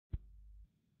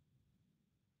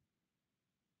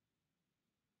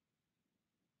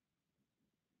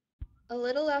A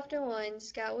little after 1,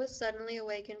 Scout was suddenly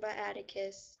awakened by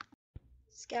Atticus.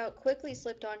 Scout quickly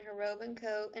slipped on her robe and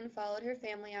coat and followed her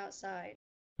family outside.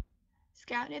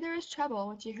 Scout knew there was trouble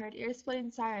when she heard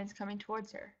ear-splitting sirens coming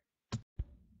towards her.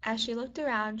 As she looked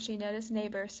around, she noticed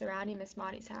neighbors surrounding Miss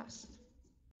Maudie's house.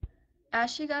 As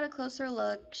she got a closer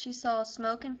look, she saw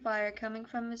smoke and fire coming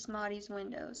from Miss Maudie's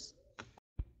windows.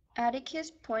 Atticus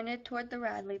pointed toward the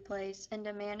Radley place and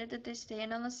demanded that they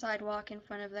stand on the sidewalk in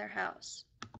front of their house.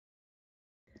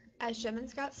 As Jem and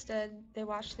Scout stood, they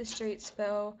watched the streets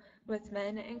fill with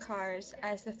men and cars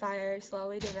as the fire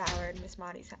slowly devoured Miss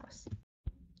Maudie's house.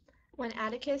 When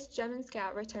Atticus, Jem, and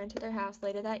Scout returned to their house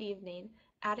later that evening,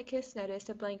 Atticus noticed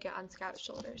a blanket on Scout's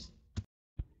shoulders.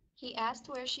 He asked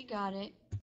where she got it,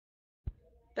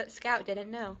 But Scout didn't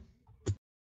know.